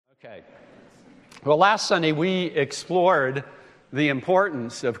Okay. Well, last Sunday we explored the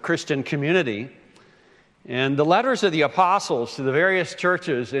importance of Christian community, and the letters of the apostles to the various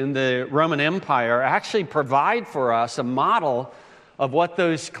churches in the Roman Empire actually provide for us a model of what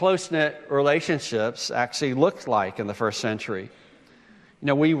those close-knit relationships actually looked like in the first century. You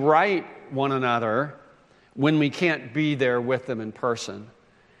know, we write one another when we can't be there with them in person.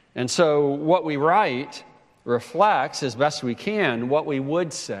 And so what we write reflects, as best we can, what we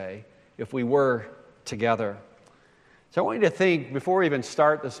would say if we were together. So I want you to think, before we even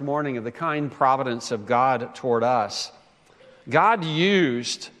start this morning, of the kind providence of God toward us. God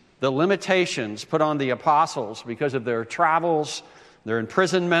used the limitations put on the apostles because of their travels, their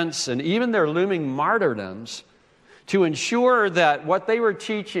imprisonments, and even their looming martyrdoms to ensure that what they were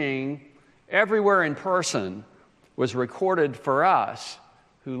teaching everywhere in person was recorded for us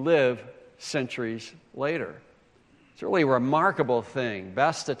who live centuries later. It's really a remarkable thing.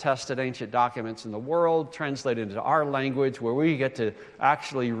 Best attested ancient documents in the world, translated into our language, where we get to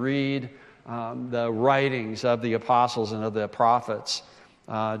actually read the writings of the apostles and of the prophets,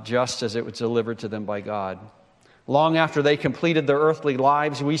 just as it was delivered to them by God. Long after they completed their earthly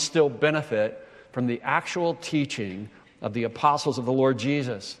lives, we still benefit from the actual teaching of the apostles of the Lord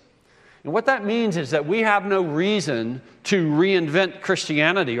Jesus. And what that means is that we have no reason to reinvent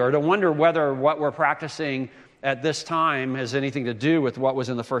Christianity or to wonder whether what we're practicing at this time has anything to do with what was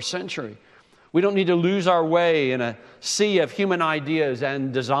in the first century. We don't need to lose our way in a sea of human ideas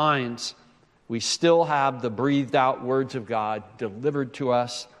and designs. We still have the breathed out words of God delivered to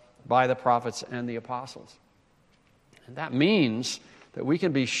us by the prophets and the apostles. And that means that we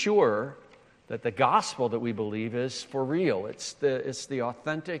can be sure that the gospel that we believe is for real. It's the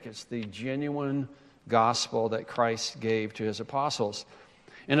authentic, it's the genuine gospel that Christ gave to his apostles.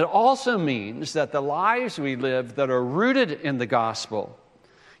 And it also means that the lives we live that are rooted in the gospel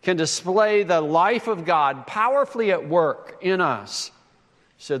can display the life of God powerfully at work in us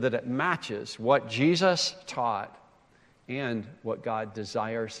so that it matches what Jesus taught and what God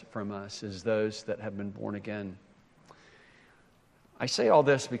desires from us as those that have been born again. I say all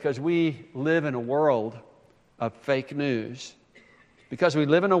this because we live in a world of fake news, because we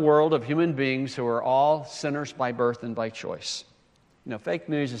live in a world of human beings who are all sinners by birth and by choice. You know, fake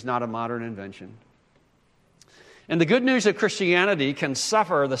news is not a modern invention. And the good news of Christianity can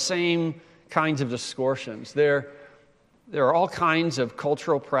suffer the same kinds of distortions. There are all kinds of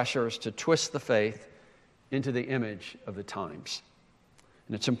cultural pressures to twist the faith into the image of the times.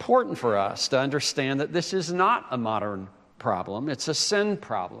 And it's important for us to understand that this is not a modern problem. It's a sin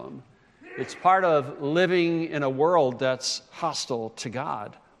problem. It's part of living in a world that's hostile to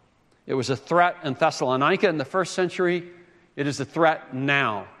God. It was a threat in Thessalonica in the first century. It is a threat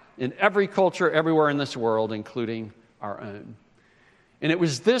now in every culture everywhere in this world, including our own. And it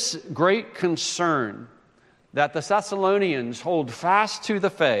was this great concern that the Thessalonians hold fast to the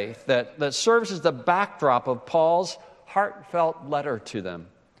faith that serves as the backdrop of Paul's heartfelt letter to them.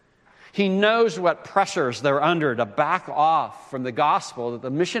 He knows what pressures they're under to back off from the gospel that the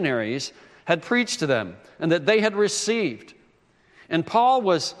missionaries had preached to them and that they had received. And Paul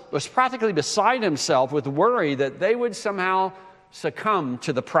was practically beside himself with worry that they would somehow succumb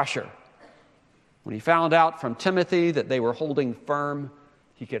to the pressure. When he found out from Timothy that they were holding firm,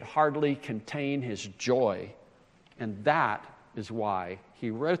 he could hardly contain his joy. And that is why he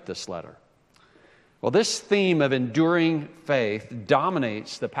wrote this letter. Well, this theme of enduring faith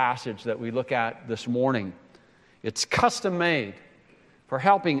dominates the passage that we look at this morning. It's custom-made for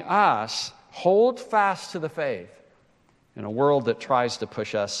helping us hold fast to the faith in a world that tries to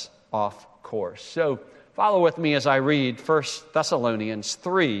push us off course. So follow with me as I read 1 Thessalonians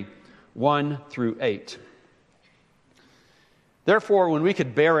 3, 1 through 8. Therefore, when we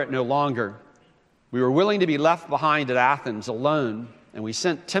could bear it no longer, we were willing to be left behind at Athens alone, and we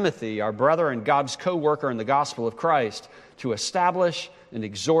sent Timothy, our brother and God's co-worker in the gospel of Christ, to establish and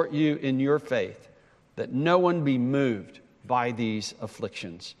exhort you in your faith, that no one be moved by these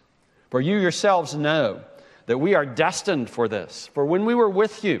afflictions. For you yourselves know that we are destined for this. For when we were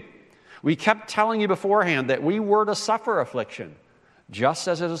with you, we kept telling you beforehand that we were to suffer affliction, just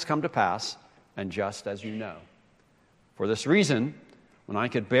as it has come to pass, and just as you know. For this reason, when I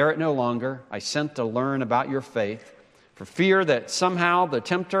could bear it no longer, I sent to learn about your faith, for fear that somehow the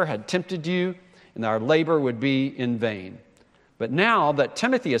tempter had tempted you, and our labor would be in vain. But now that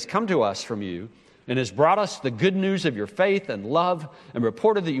Timothy has come to us from you, and has brought us the good news of your faith and love, and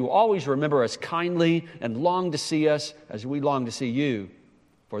reported that you always remember us kindly, and long to see us as we long to see you.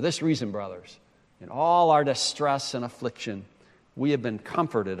 For this reason, brothers, in all our distress and affliction, we have been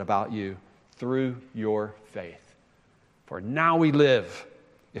comforted about you through your faith. For now we live,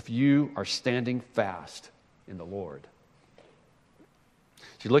 if you are standing fast in the Lord.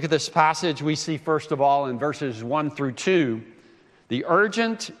 As you look at this passage, we see first of all in verses 1 through 2, the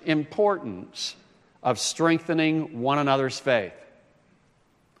urgent importance of strengthening one another's faith.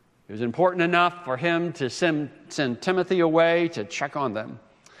 It was important enough for him to send Timothy away to check on them.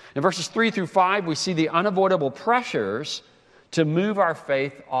 In verses 3 through 5, we see the unavoidable pressures to move our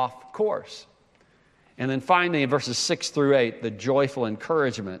faith off course. And then finally, in verses 6 through 8, the joyful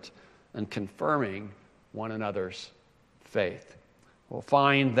encouragement and confirming one another's faith. We'll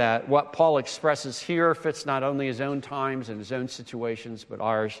find that what Paul expresses here fits not only his own times and his own situations, but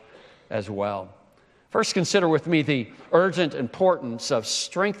ours as well. First, consider with me the urgent importance of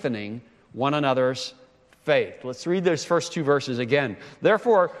strengthening one another's faith. Let's read those first two verses again.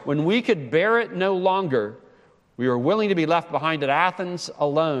 Therefore, when we could bear it no longer, we were willing to be left behind at Athens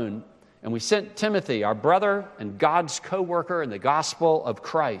alone, and we sent Timothy, our brother and God's co-worker in the gospel of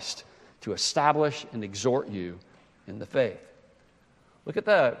Christ, to establish and exhort you in the faith. Look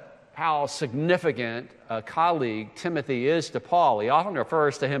at how significant a colleague Timothy is to Paul. He often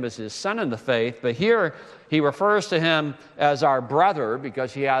refers to him as his son in the faith, but here he refers to him as our brother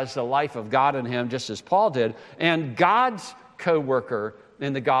because he has the life of God in him, just as Paul did, and God's co-worker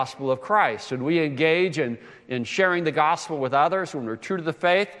in the gospel of Christ. When we engage in sharing the gospel with others, when we're true to the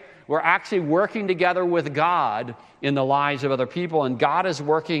faith, we're actually working together with God in the lives of other people, and God is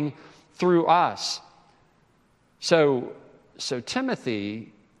working through us. So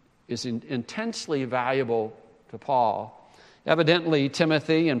Timothy is intensely valuable to Paul. Evidently,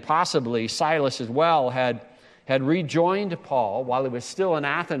 Timothy and possibly Silas as well had rejoined Paul while he was still in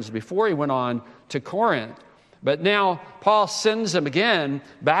Athens before he went on to Corinth. But now Paul sends him again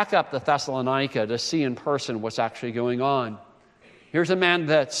back up to Thessalonica to see in person what's actually going on. Here's a man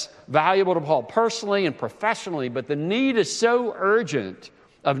that's valuable to Paul personally and professionally, but the need is so urgent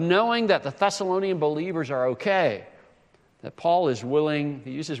of knowing that the Thessalonian believers are okay, that Paul is willing,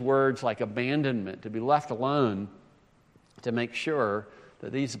 he uses words like abandonment, to be left alone to make sure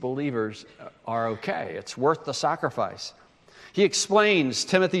that these believers are okay. It's worth the sacrifice. He explains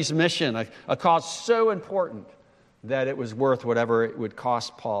Timothy's mission, a cause so important that it was worth whatever it would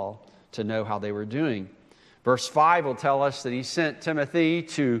cost Paul to know how they were doing. Verse 5 will tell us that he sent Timothy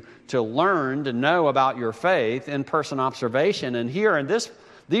to learn, to know about your faith, in-person observation. And here in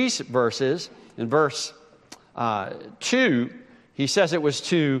these verses, in verse 2, he says it was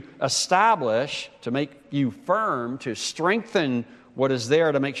to establish, to make you firm, to strengthen what is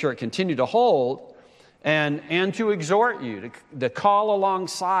there to make sure it continue to hold, and to exhort you, to call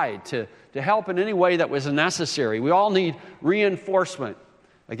alongside, to help in any way that was necessary. We all need reinforcement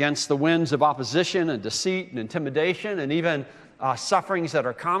against the winds of opposition and deceit and intimidation and even sufferings that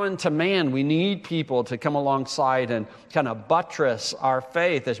are common to man. We need people to come alongside and kind of buttress our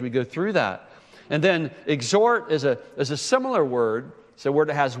faith as we go through that. And then exhort is a similar word. It's a word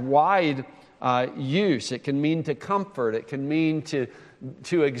that has wide use. It can mean to comfort. It can mean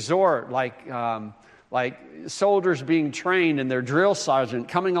to exhort, like soldiers being trained and their drill sergeant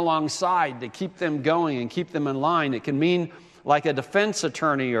coming alongside to keep them going and keep them in line. It can mean like a defense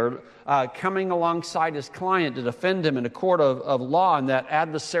attorney or coming alongside his client to defend him in a court of law in that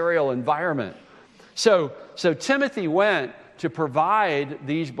adversarial environment. So Timothy went to provide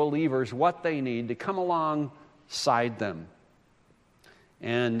these believers what they need to come alongside them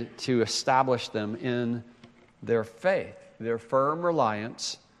and to establish them in their faith, their firm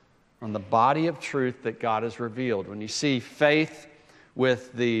reliance on the body of truth that God has revealed. When you see faith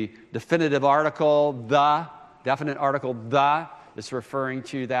with the definitive article, the, definite article, the, it's referring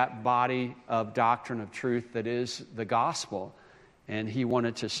to that body of doctrine of truth that is the gospel. And he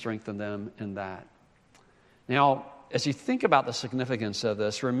wanted to strengthen them in that. Now, as you think about the significance of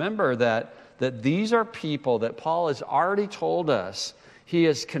this, remember that these are people that Paul has already told us he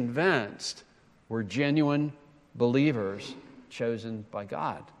is convinced were genuine believers chosen by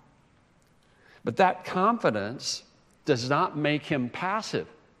God. But that confidence does not make him passive.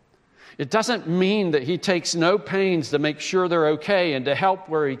 It doesn't mean that he takes no pains to make sure they're okay and to help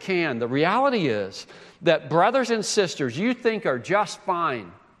where he can. The reality is that brothers and sisters you think are just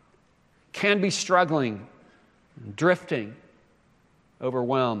fine can be struggling, drifting,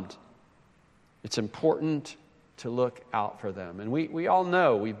 overwhelmed. It's important to look out for them. And we all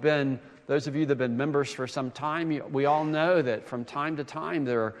know, those of you that have been members for some time, we all know that from time to time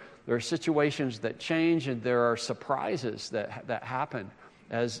there are situations that change and there are surprises that happen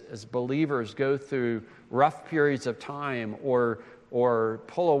as believers go through rough periods of time or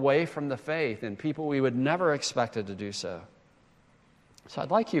pull away from the faith, and people we would never expected to do so. So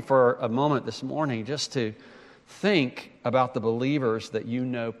I'd like you for a moment this morning just to think about the believers that you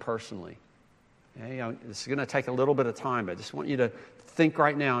know personally. Okay? This is going to take a little bit of time, but I just want you to think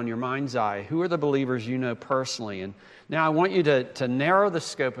right now in your mind's eye, who are the believers you know personally? And now I want you to narrow the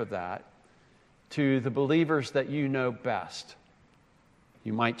scope of that to the believers that you know best.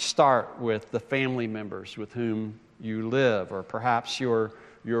 You might start with the family members with whom you live, or perhaps your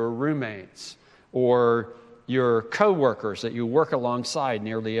roommates, or your co-workers that you work alongside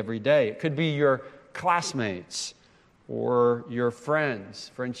nearly every day. It could be your classmates or your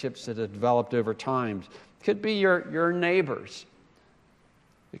friends, friendships that have developed over time. It could be your neighbors.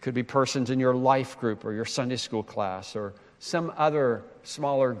 It could be persons in your life group or your Sunday school class or some other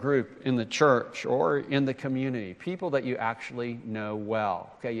smaller group in the church or in the community, people that you actually know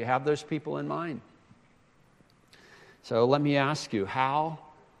well. Okay, you have those people in mind. So let me ask you, how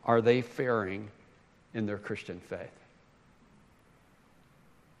are they faring in their Christian faith?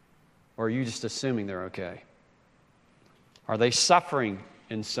 Or are you just assuming they're okay? Are they suffering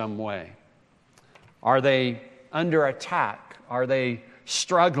in some way? Are they under attack? Are they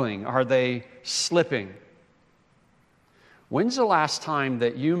struggling? Are they slipping? When's the last time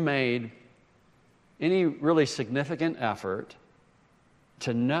that you made any really significant effort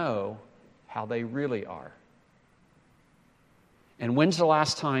to know how they really are? And when's the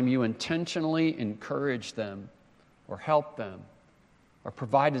last time you intentionally encouraged them or helped them or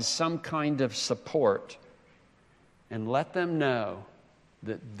provided some kind of support and let them know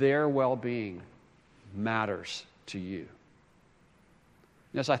that their well-being matters to you?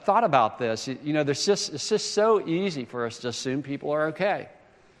 As I thought about this, it's just so easy for us to assume people are okay.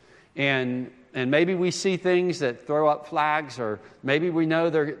 And maybe we see things that throw up flags, or maybe we know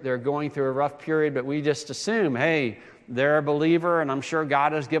they're going through a rough period, but we just assume, hey, they're a believer, and I'm sure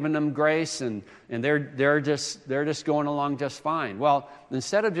God has given them grace, and they're just going along just fine. Well,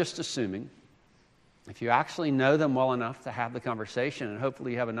 instead of just assuming, if you actually know them well enough to have the conversation, and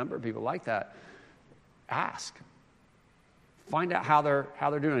hopefully you have a number of people like that, ask. Find out how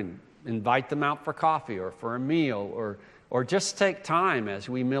they're doing. Invite them out for coffee or for a meal, or just take time as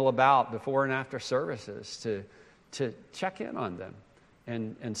we mill about before and after services to check in on them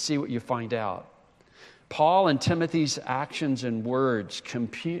and see what you find out. Paul and Timothy's actions and words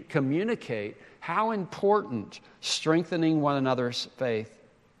communicate how important strengthening one another's faith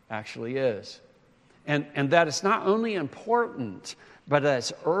actually is. And that it's not only important, but that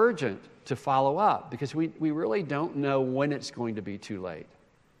it's urgent to follow up, because we really don't know when it's going to be too late.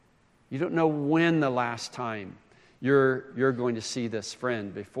 You don't know when the last time you're going to see this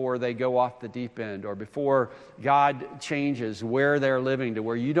friend before they go off the deep end, or before God changes where they're living to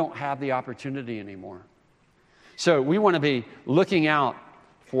where you don't have the opportunity anymore. So we want to be looking out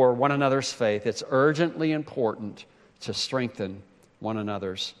for one another's faith. It's urgently important to strengthen one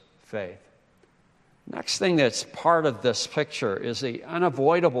another's faith. Next thing that's part of this picture is the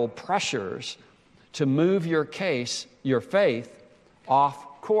unavoidable pressures to move your faith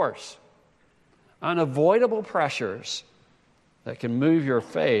off course. Unavoidable pressures that can move your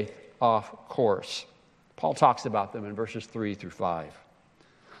faith off course. Paul talks about them in verses 3 through 5.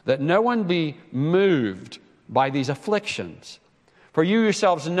 That no one be moved by these afflictions. For you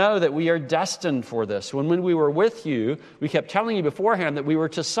yourselves know that we are destined for this. When we were with you, we kept telling you beforehand that we were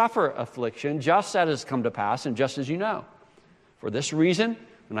to suffer affliction, just as has come to pass, and just as you know. For this reason,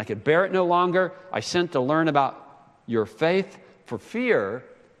 when I could bear it no longer, I sent to learn about your faith, for fear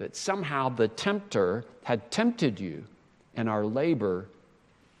that somehow the tempter had tempted you, and our labor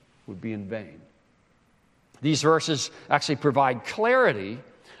would be in vain. These verses actually provide clarity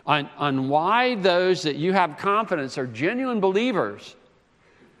on why those that you have confidence are genuine believers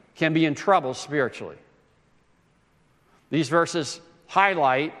can be in trouble spiritually. These verses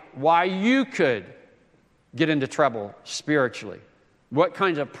highlight why you could get into trouble spiritually. What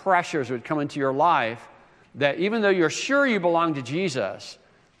kinds of pressures would come into your life that, even though you're sure you belong to Jesus,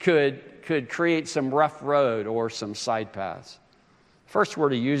 could create some rough road or some side paths. The first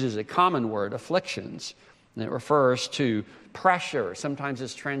word he uses is a common word, afflictions, and it refers to pressure. Sometimes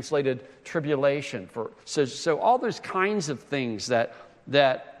it's translated tribulation. So all those kinds of things that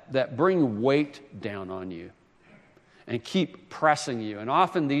bring weight down on you and keep pressing you. And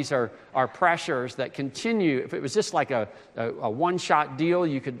often these are pressures that continue. If it was just like a one-shot deal,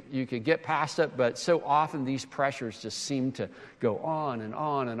 you could get past it. But so often these pressures just seem to go on and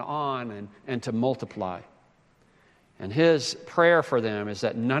on and on and to multiply. And his prayer for them is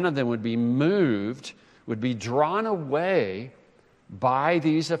that none of them would be moved, would be drawn away by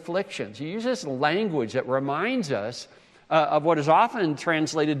these afflictions. He uses language that reminds us of what is often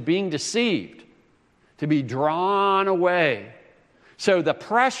translated being deceived, to be drawn away. So the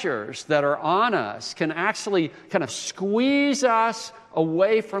pressures that are on us can actually kind of squeeze us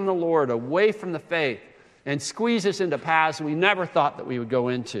away from the Lord, away from the faith, and squeeze us into paths we never thought that we would go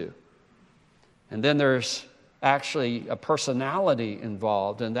into. And then there's actually a personality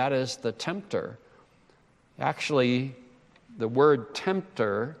involved, and that is the tempter. Actually, the word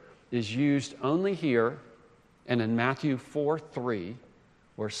tempter is used only here and in Matthew 4:3,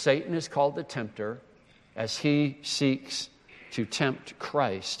 where Satan is called the tempter as he seeks to tempt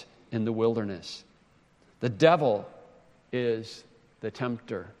Christ in the wilderness. The devil is the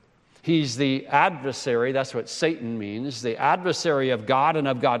tempter. He's the adversary, that's what Satan means, the adversary of God and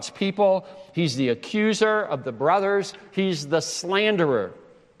of God's people. He's the accuser of the brothers. He's the slanderer.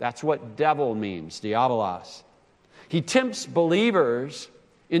 That's what devil means, diabolos. He tempts believers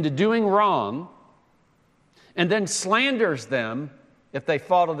into doing wrong and then slanders them if they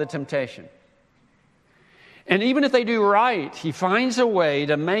fall to the temptation. And even if they do right, he finds a way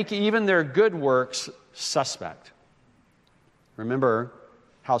to make even their good works suspect. Remember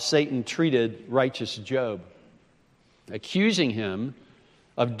how Satan treated righteous Job, accusing him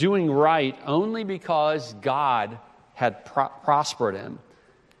of doing right only because God had prospered him.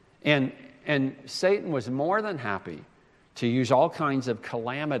 And Satan was more than happy to use all kinds of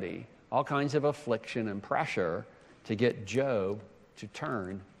calamity, all kinds of affliction and pressure to get Job to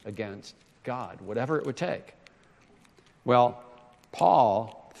turn against God, whatever it would take. Well,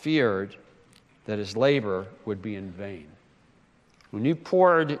 Paul feared that his labor would be in vain. When you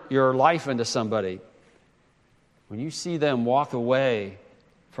poured your life into somebody, when you see them walk away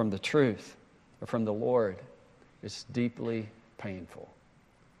from the truth or from the Lord, it's deeply painful.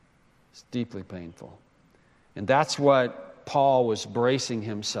 It's deeply painful. And that's what Paul was bracing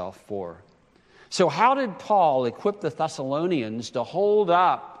himself for. So how did Paul equip the Thessalonians to hold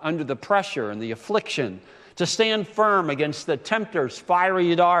up under the pressure and the affliction, to stand firm against the tempter's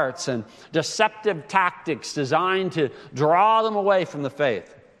fiery darts and deceptive tactics designed to draw them away from the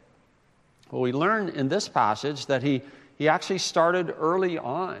faith? Well, we learn in this passage that he actually started early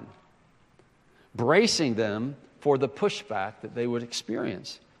on, bracing them for the pushback that they would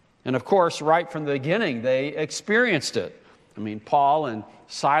experience. And of course, right from the beginning, they experienced it. I mean, Paul and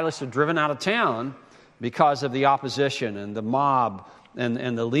Silas were driven out of town because of the opposition and the mob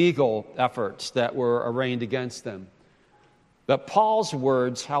and the legal efforts that were arraigned against them. But Paul's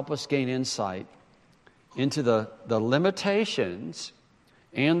words help us gain insight into the limitations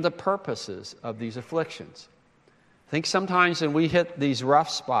and the purposes of these afflictions. I think sometimes when we hit these rough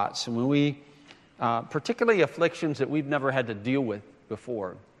spots, and when we, particularly afflictions that we've never had to deal with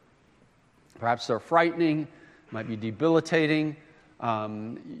before, perhaps they're frightening, might be debilitating,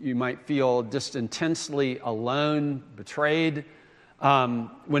 you might feel just intensely alone, betrayed.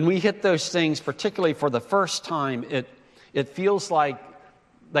 When we hit those things, particularly for the first time, it feels like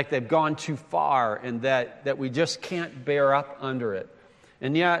they've gone too far and that we just can't bear up under it.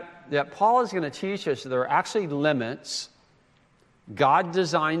 And yet Paul is going to teach us that there are actually limits,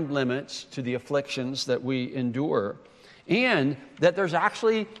 God-designed limits to the afflictions that we endure, and that there's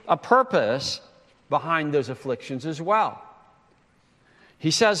actually a purpose behind those afflictions as well.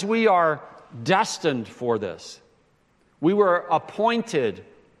 He says we are destined for this. We were appointed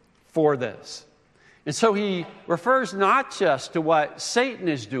for this. And so he refers not just to what Satan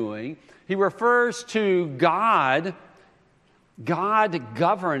is doing, he refers to God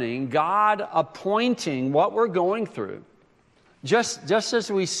governing, God appointing what we're going through. Just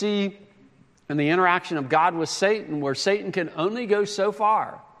as we see in the interaction of God with Satan, where Satan can only go so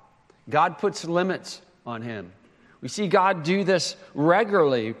far, God puts limits on him. We see God do this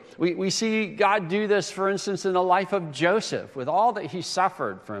regularly. We see God do this, for instance, in the life of Joseph, with all that he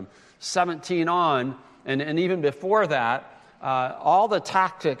suffered from 17 on, and even before that, all the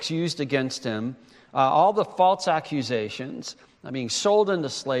tactics used against him, all the false accusations, being sold into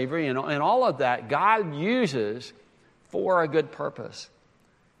slavery, and all of that, God uses for a good purpose.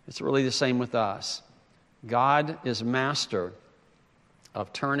 It's really the same with us. God is master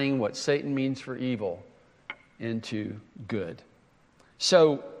of turning what Satan means for evil into good.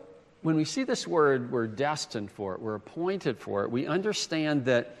 So when we see this word, we're destined for it, we're appointed for it, we understand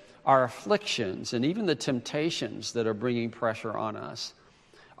that our afflictions and even the temptations that are bringing pressure on us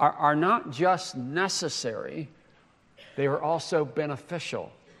are not just necessary, they are also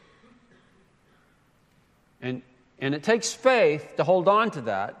beneficial. And it takes faith to hold on to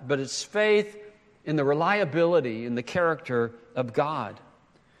that, but it's faith in the reliability and the character of God.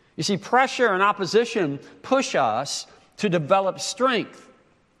 You see, pressure and opposition push us to develop strength.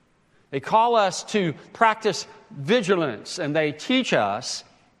 They call us to practice vigilance, and they teach us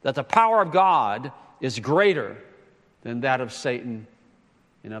that the power of God is greater than that of Satan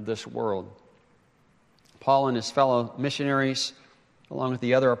and of this world. Paul and his fellow missionaries, along with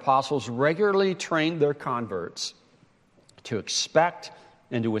the other apostles, regularly trained their converts to expect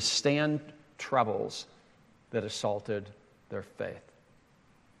and to withstand troubles that assaulted their faith.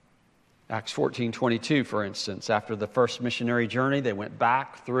 Acts 14:22, for instance, after the first missionary journey, they went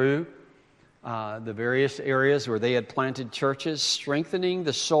back through the various areas where they had planted churches, strengthening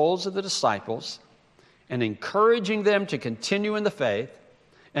the souls of the disciples and encouraging them to continue in the faith,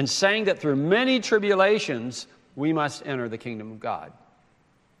 and saying that through many tribulations we must enter the kingdom of God.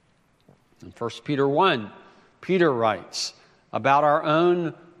 In 1 Peter 1, Peter writes about our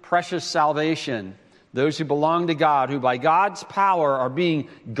own precious salvation, those who belong to God, who by God's power are being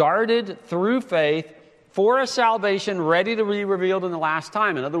guarded through faith for a salvation ready to be revealed in the last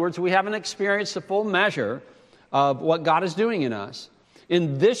time. In other words, we haven't experienced the full measure of what God is doing in us.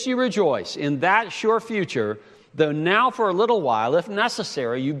 In this you rejoice, in that sure future, though now for a little while, if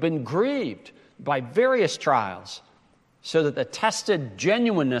necessary, you've been grieved by various trials, so that the tested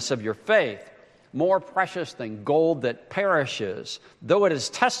genuineness of your faith, more precious than gold that perishes, though it is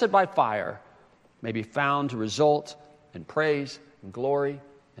tested by fire, may be found to result in praise and glory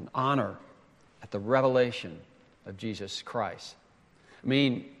and honor at the revelation of Jesus Christ. I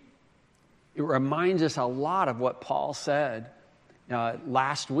mean, it reminds us a lot of what Paul said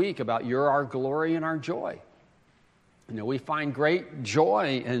last week about you're our glory and our joy. You know, we find great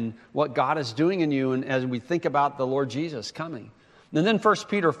joy in what God is doing in you, and as we think about the Lord Jesus coming. And then 1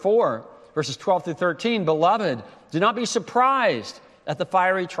 Peter 4, verses 12 through 13, beloved, do not be surprised at the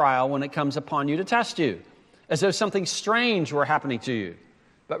fiery trial when it comes upon you to test you, as though something strange were happening to you.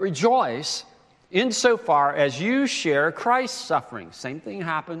 But rejoice insofar as you share Christ's suffering. Same thing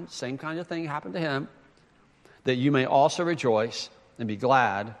happened, same kind of thing happened to him, that you may also rejoice and be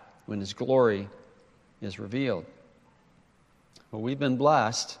glad when his glory is revealed. Well, we've been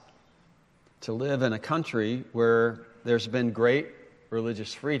blessed to live in a country where there's been great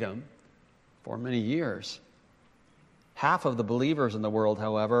religious freedom for many years. Half of the believers in the world,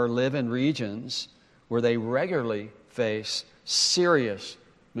 however, live in regions where they regularly face serious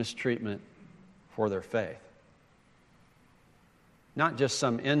mistreatment for their faith. Not just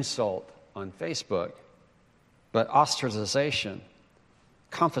some insult on Facebook, but ostracization,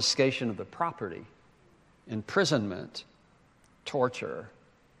 confiscation of the property, imprisonment, torture,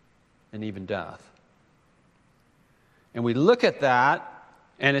 and even death. And we look at that,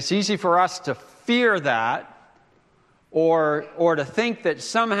 and it's easy for us to fear that, or to think that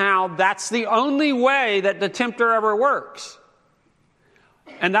somehow that's the only way that the tempter ever works.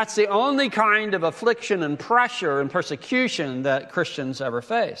 And that's the only kind of affliction and pressure and persecution that Christians ever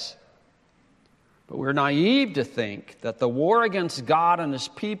face. But we're naive to think that the war against God and his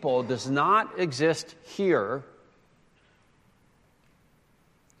people does not exist here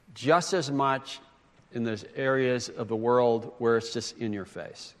just as much in those areas of the world where it's just in your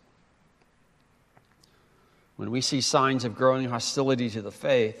face. When we see signs of growing hostility to the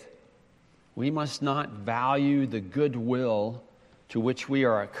faith, we must not value the goodwill to which we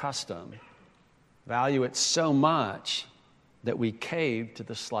are accustomed, value it so much that we cave to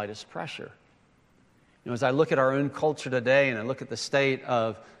the slightest pressure. You know, as I look at our own culture today and I look at the state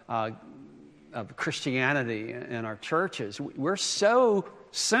of Christianity in our churches, we're so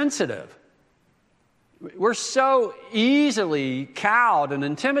sensitive. We're so easily cowed and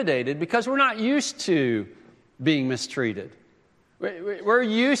intimidated because we're not used to being mistreated. We're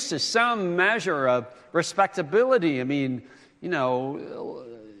used to some measure of respectability. I mean, you know,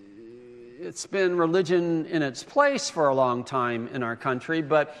 it's been religion in its place for a long time in our country,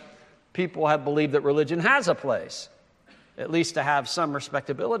 but people have believed that religion has a place, at least to have some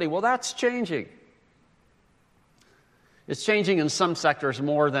respectability. Well, that's changing. It's changing in some sectors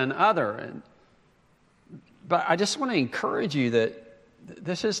more than other. But I just want to encourage you that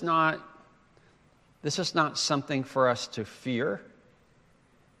this is not something for us to fear,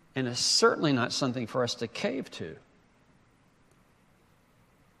 and it's certainly not something for us to cave to.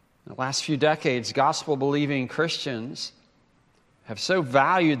 In the last few decades, gospel-believing Christians have so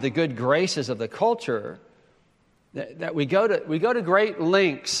valued the good graces of the culture that we go to great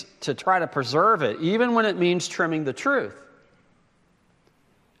lengths to try to preserve it, even when it means trimming the truth.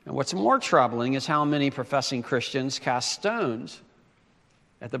 And what's more troubling is how many professing Christians cast stones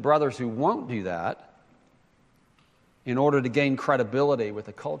at the brothers who won't do that in order to gain credibility with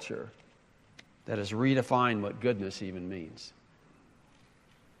a culture that has redefined what goodness even means.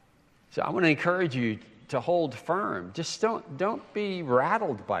 So I want to encourage you to hold firm. Just don't be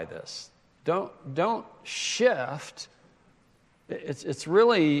rattled by this. Don't shift. It's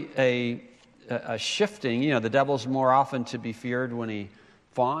really a shifting. You know, the devil's more often to be feared when he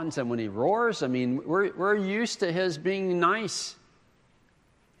fawns and when he roars. I mean, we're used to his being nice.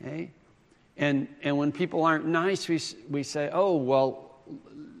 Okay? And when people aren't nice, we say, oh, well,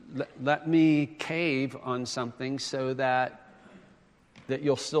 let me cave on something so that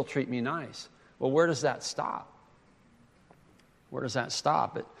you'll still treat me nice. Well, where does that stop? Where does that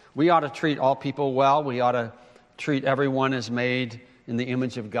stop? We ought to treat all people well. We ought to treat everyone as made in the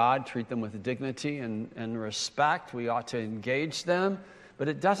image of God, treat them with dignity and respect. We ought to engage them, but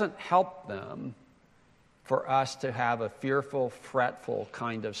it doesn't help them for us to have a fearful, fretful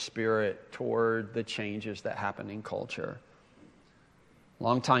kind of spirit toward the changes that happen in culture.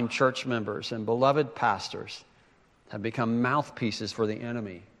 Longtime church members and beloved pastors have become mouthpieces for the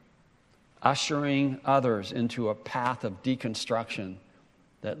enemy, ushering others into a path of deconstruction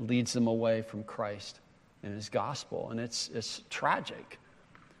that leads them away from Christ and his gospel. And it's tragic.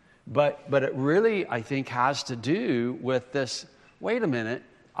 But it really, I think, has to do with this, wait a minute,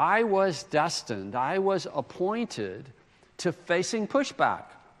 I was destined, I was appointed to facing pushback.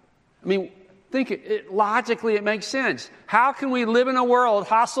 I mean, logically it makes sense. How can we live in a world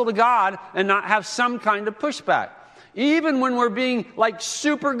hostile to God and not have some kind of pushback? Even when we're being like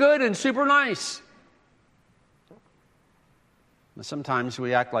super good and super nice. Sometimes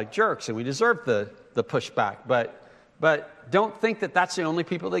we act like jerks and we deserve the pushback, but don't think that that's the only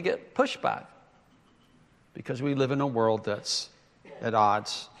people that get pushback, because we live in a world that's at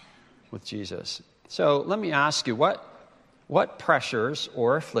odds with Jesus. So let me ask you, what pressures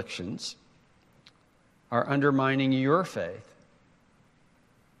or afflictions are undermining your faith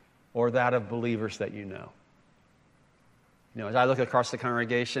or that of believers that you know? You know, as I look across the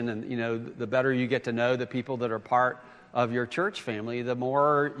congregation and, you know, the better you get to know the people that are part of your church family, the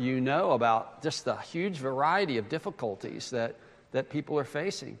more you know about just the huge variety of difficulties that people are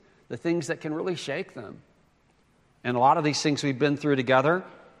facing, the things that can really shake them. And a lot of these things we've been through together.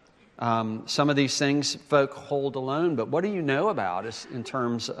 Some of these things folk hold alone, but what do you know about us in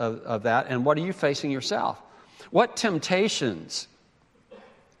terms of that, and what are you facing yourself? What temptations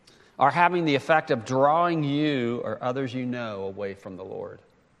are having the effect of drawing you or others you know away from the Lord?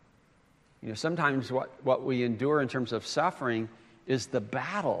 You know, sometimes what we endure in terms of suffering is the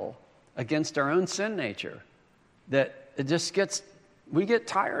battle against our own sin nature, that it just we get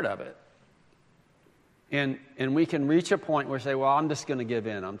tired of it. And we can reach a point where we say, well, I'm just going to give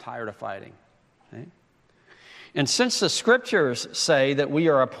in. I'm tired of fighting. Okay? And since the scriptures say that we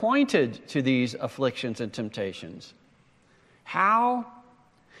are appointed to these afflictions and temptations, how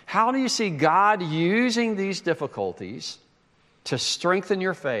do you see God using these difficulties to strengthen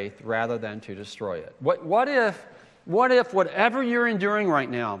your faith rather than to destroy it? What if whatever you're enduring right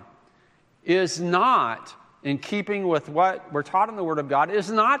now is not in keeping with what we're taught in the Word of God, is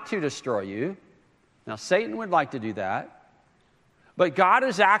not to destroy you? Now, Satan would like to do that, but God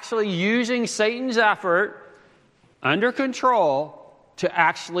is actually using Satan's effort under control to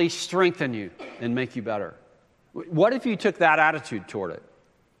actually strengthen you and make you better. What if you took that attitude toward it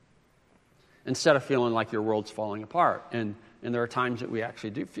instead of feeling like your world's falling apart? And there are times that we actually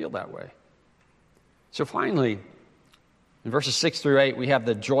do feel that way. So finally, in verses 6 through 8, we have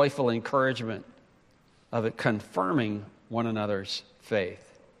the joyful encouragement of it confirming one another's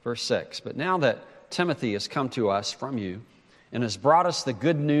faith. Verse 6, but now that Timothy has come to us from you and has brought us the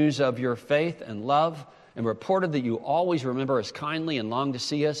good news of your faith and love, and reported that you always remember us kindly and long to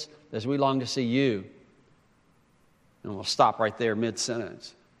see us as we long to see you. And we'll stop right there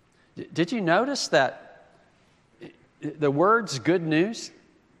mid-sentence. Did you notice that the words good news,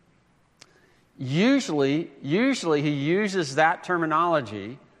 usually he uses that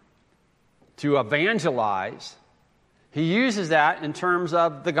terminology to evangelize. He uses that in terms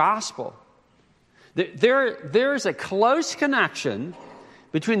of the gospel. There's a close connection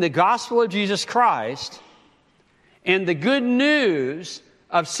between the gospel of Jesus Christ and the good news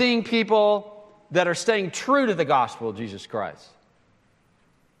of seeing people that are staying true to the gospel of Jesus Christ.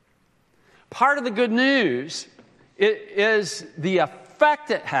 Part of the good news is the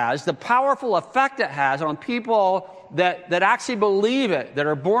effect it has, the powerful effect it has on people that actually believe it, that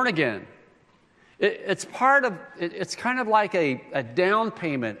are born again. It's kind of like a down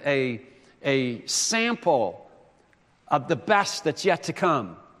payment, a sample of the best that's yet to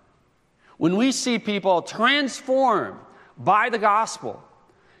come. When we see people transformed by the gospel,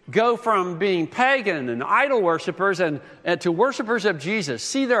 go from being pagan and idol worshipers and to worshipers of Jesus,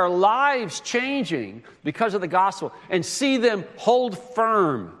 see their lives changing because of the gospel, and see them hold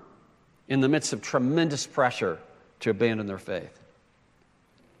firm in the midst of tremendous pressure to abandon their faith.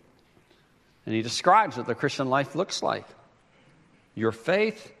 And he describes what the Christian life looks like. Your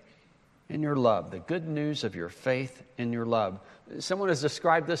faith and your love. The good news of your faith and your love. Someone has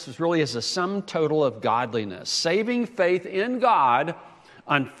described this as really as a sum total of godliness. Saving faith in God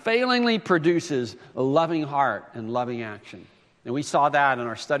unfailingly produces a loving heart and loving action. And we saw that in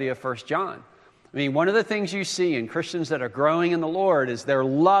our study of 1 John. I mean, one of the things you see in Christians that are growing in the Lord is their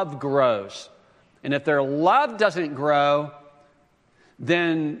love grows. And if their love doesn't grow,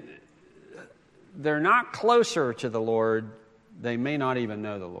 then they're not closer to the Lord. They may not even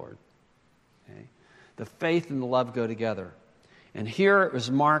know the Lord. Okay? The faith and the love go together. And here it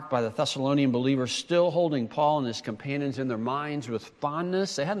was marked by the Thessalonian believers still holding Paul and his companions in their minds with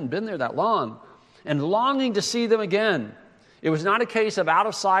fondness. They hadn't been there that long. And longing to see them again. It was not a case of out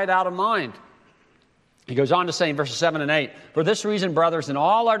of sight, out of mind. He goes on to say in verses 7 and 8, "For this reason, brothers, in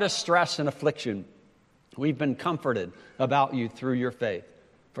all our distress and affliction, we've been comforted about you through your faith.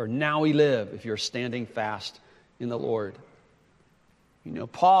 For now we live if you're standing fast in the Lord." You know,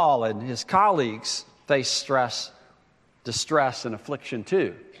 Paul and his colleagues faced stress, distress, and affliction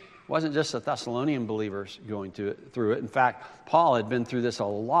too. It wasn't just the Thessalonian believers going through it. In fact, Paul had been through this a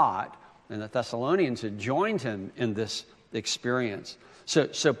lot, and the Thessalonians had joined him in this experience.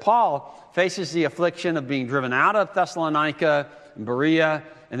 So Paul faces the affliction of being driven out of Thessalonica and Berea,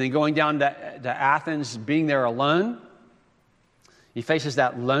 and then going down to Athens, being there alone. He faces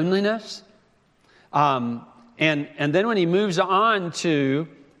that loneliness. And then when he moves on to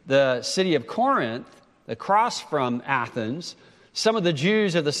the city of Corinth, across from Athens, some of the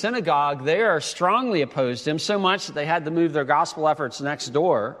Jews of the synagogue there strongly opposed him, so much that they had to move their gospel efforts next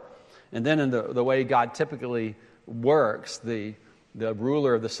door. And then in the way God typically works, the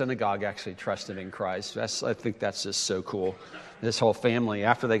ruler of the synagogue actually trusted in Christ. I think that's just so cool. This whole family,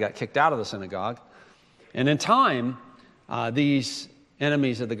 after they got kicked out of the synagogue. And in time, these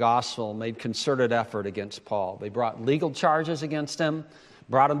enemies of the gospel made concerted effort against Paul. They brought legal charges against him,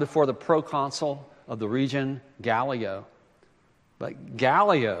 brought him before the proconsul of the region, Gallio. But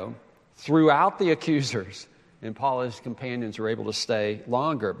Gallio threw out the accusers, and Paul and his companions were able to stay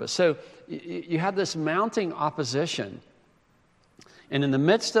longer. But so you had this mounting opposition. And in the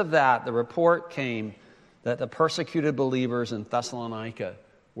midst of that, the report came that the persecuted believers in Thessalonica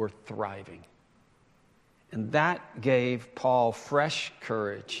were thriving. And that gave Paul fresh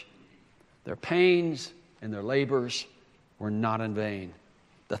courage. Their pains and their labors were not in vain.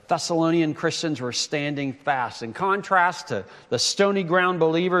 The Thessalonian Christians were standing fast. In contrast to the stony ground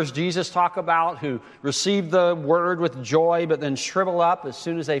believers Jesus talked about, who received the word with joy but then shrivel up as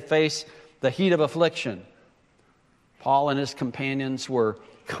soon as they face the heat of affliction, Paul and his companions were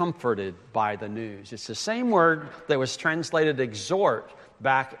comforted by the news. It's the same word that was translated exhort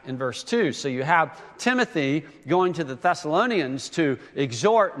back in verse 2. So you have Timothy going to the Thessalonians to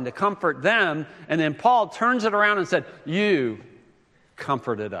exhort and to comfort them, and then Paul turns it around and said, "You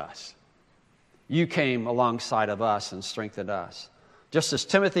comforted us. You came alongside of us and strengthened us." Just as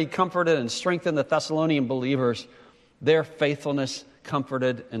Timothy comforted and strengthened the Thessalonian believers, their faithfulness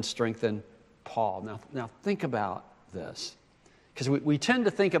comforted and strengthened Paul. Now think about this. Because we tend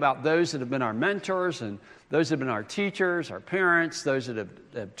to think about those that have been our mentors and those that have been our teachers, our parents, those that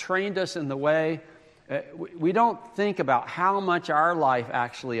have trained us in the way. We don't think about how much our life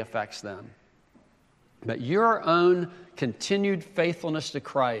actually affects them. But your own continued faithfulness to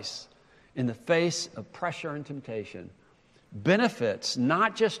Christ in the face of pressure and temptation benefits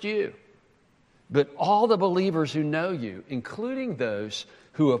not just you, but all the believers who know you, including those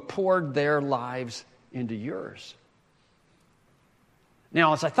who have poured their lives into yours.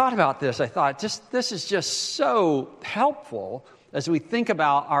 Now, as I thought about this, I thought, this is just so helpful as we think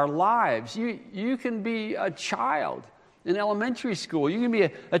about our lives. You can be a child in elementary school. You can be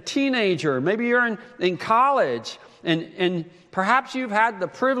a teenager. Maybe you're in college. And perhaps you've had the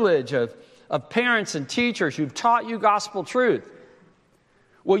privilege of parents and teachers who've taught you gospel truth.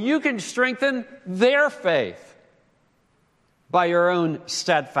 Well, you can strengthen their faith by your own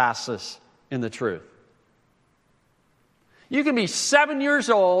steadfastness in the truth. You can be 7 years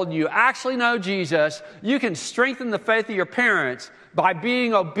old, you actually know Jesus. You can strengthen the faith of your parents by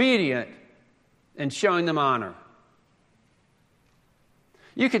being obedient and showing them honor.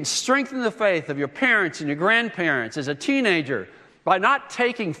 You can strengthen the faith of your parents and your grandparents as a teenager by not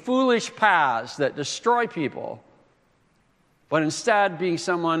taking foolish paths that destroy people, but instead being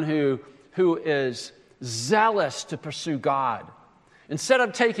someone who is zealous to pursue God. Instead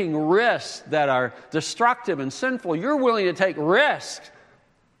of taking risks that are destructive and sinful, you're willing to take risks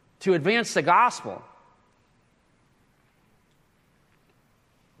to advance the gospel.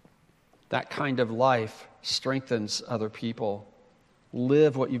 That kind of life strengthens other people.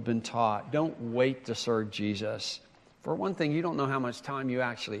 Live what you've been taught. Don't wait to serve Jesus. For one thing, you don't know how much time you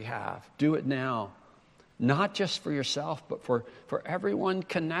actually have. Do it now. Not just for yourself, but for everyone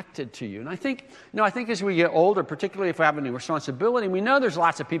connected to you. And I think as we get older, particularly if we have any responsibility, we know there's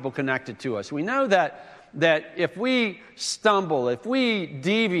lots of people connected to us. We know that if we stumble, if we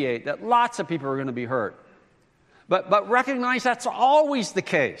deviate, that lots of people are going to be hurt. But recognize that's always the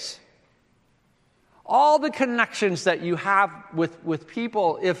case. All the connections that you have with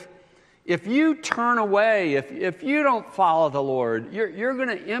people, if you turn away, if you don't follow the Lord, you're going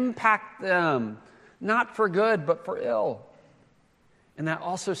to impact them, not for good, but for ill. And that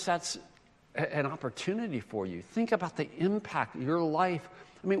also sets an opportunity for you. Think about the impact of your life.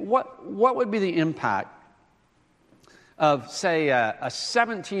 I mean, what would be the impact of, say, a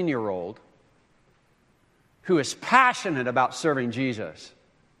 17-year-old who is passionate about serving Jesus,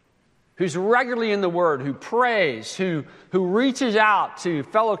 who's regularly in the Word, who prays, who reaches out to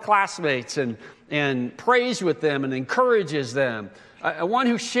fellow classmates and prays with them and encourages them, one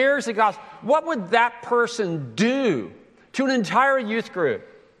who shares the gospel? What would that person do to an entire youth group?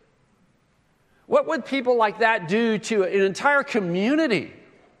 What would people like that do to an entire community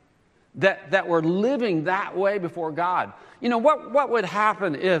that were living that way before God? You know, what would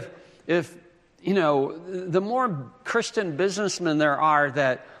happen if you know, the more Christian businessmen there are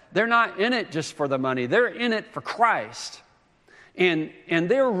that they're not in it just for the money, they're in it for Christ. And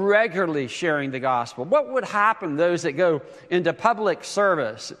they're regularly sharing the gospel. What would happen, those that go into public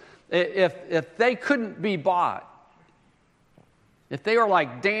service, if they couldn't be bought? If they were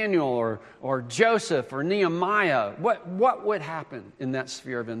like Daniel or Joseph or Nehemiah, what would happen in that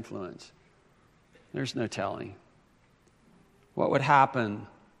sphere of influence? There's no telling. What would happen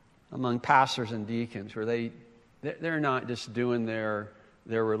among pastors and deacons where they're not just doing their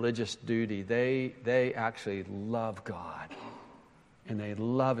religious duty. They actually love God. And they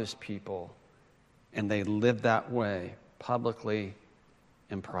love His people, and they live that way publicly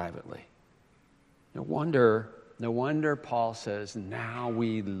and privately. No wonder Paul says, now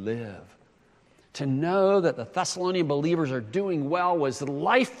we live. To know that the Thessalonian believers are doing well was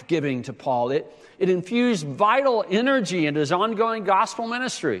life-giving to Paul. It infused vital energy into his ongoing gospel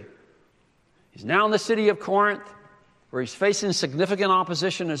ministry. He's now in the city of Corinth, where he's facing significant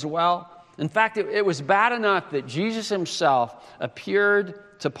opposition as well. In fact, it was bad enough that Jesus himself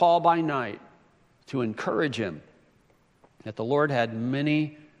appeared to Paul by night to encourage him that the Lord had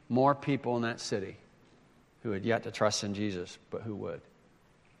many more people in that city who had yet to trust in Jesus, but who would.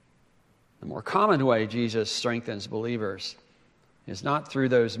 The more common way Jesus strengthens believers is not through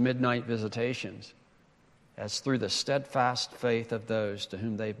those midnight visitations, as through the steadfast faith of those to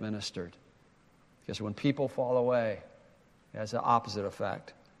whom they've ministered. Because when people fall away, it has the opposite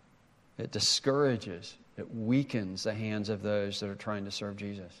effect. It discourages, it weakens the hands of those that are trying to serve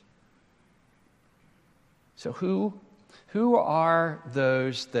Jesus. So who are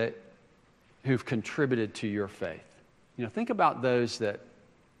those who've contributed to your faith? You know, think about those that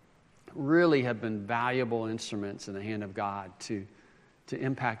really have been valuable instruments in the hand of God to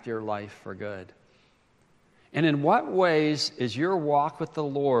impact your life for good. And in what ways is your walk with the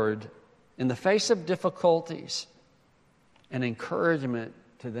Lord, in the face of difficulties, an encouragement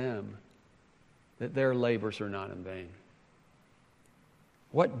to them that their labors are not in vain?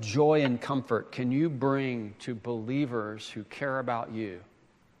 What joy and comfort can you bring to believers who care about you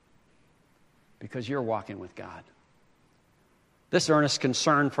because you're walking with God? This earnest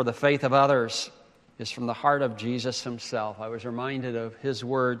concern for the faith of others is from the heart of Jesus himself. I was reminded of his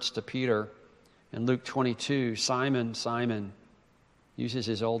words to Peter in Luke 22. Simon, Simon, uses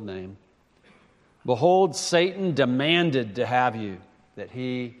his old name. Behold, Satan demanded to have you, that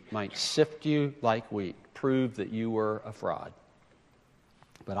he might sift you like wheat, prove that you were a fraud.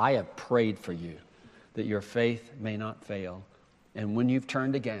 But I have prayed for you, that your faith may not fail. And when you've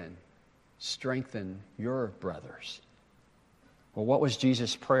turned again, strengthen your brothers. Well, what was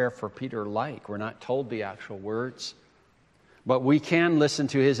Jesus' prayer for Peter like? We're not told the actual words, but we can listen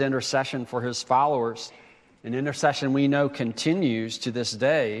to his intercession for his followers. An intercession we know continues to this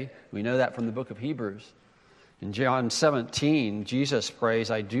day. We know that from the book of Hebrews. In John 17, Jesus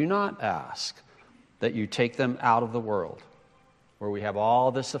prays, I do not ask that you take them out of the world, where we have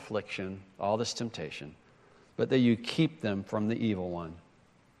all this affliction, all this temptation, but that you keep them from the evil one.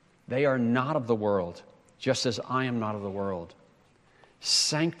 They are not of the world, just as I am not of the world.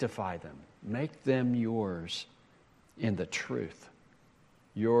 Sanctify them, make them yours in the truth.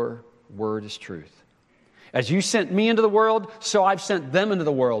 Your word is truth. As you sent me into the world, so I've sent them into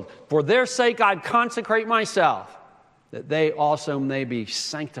the world. For their sake I consecrate myself, that they also may be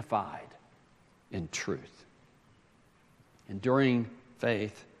sanctified in truth. Enduring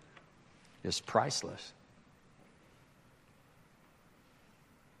faith is priceless.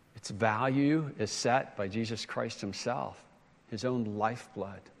 Its value is set by Jesus Christ himself, his own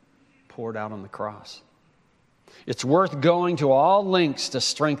lifeblood poured out on the cross. It's worth going to all lengths to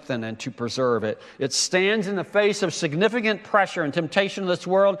strengthen and to preserve it. It stands in the face of significant pressure and temptation in this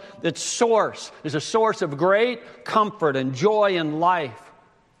world. Its source is a source of great comfort and joy in life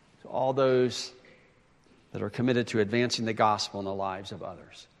to all those that are committed to advancing the gospel in the lives of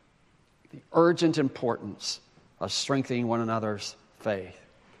others. The urgent importance of strengthening one another's faith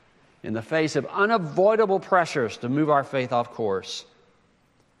in the face of unavoidable pressures to move our faith off course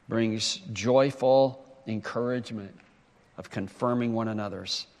brings joyful encouragement of confirming one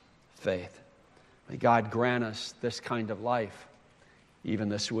another's faith. May God grant us this kind of life even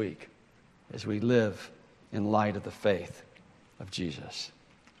this week as we live in light of the faith of Jesus.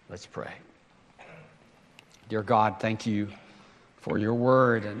 Let's pray. Dear God, thank you for your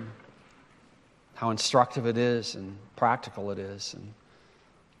word and how instructive it is and practical it is. And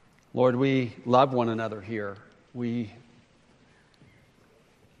Lord, we love one another here. We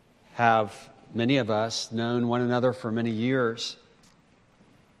have, many of us, known one another for many years.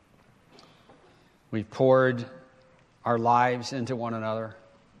 We've poured our lives into one another.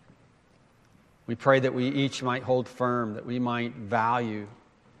 We pray that we each might hold firm, that we might value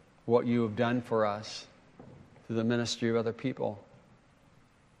what you have done for us through the ministry of other people.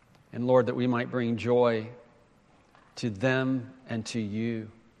 And Lord, that we might bring joy to them and to you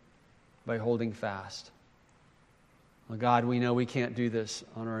by holding fast. Well, God, we know we can't do this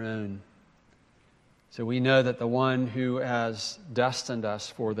on our own. So we know that the one who has destined us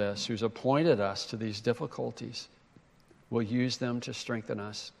for this, who's appointed us to these difficulties, will use them to strengthen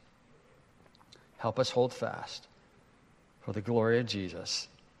us. Help us hold fast for the glory of Jesus,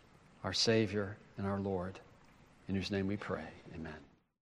 our Savior and our Lord, in whose name we pray. Amen.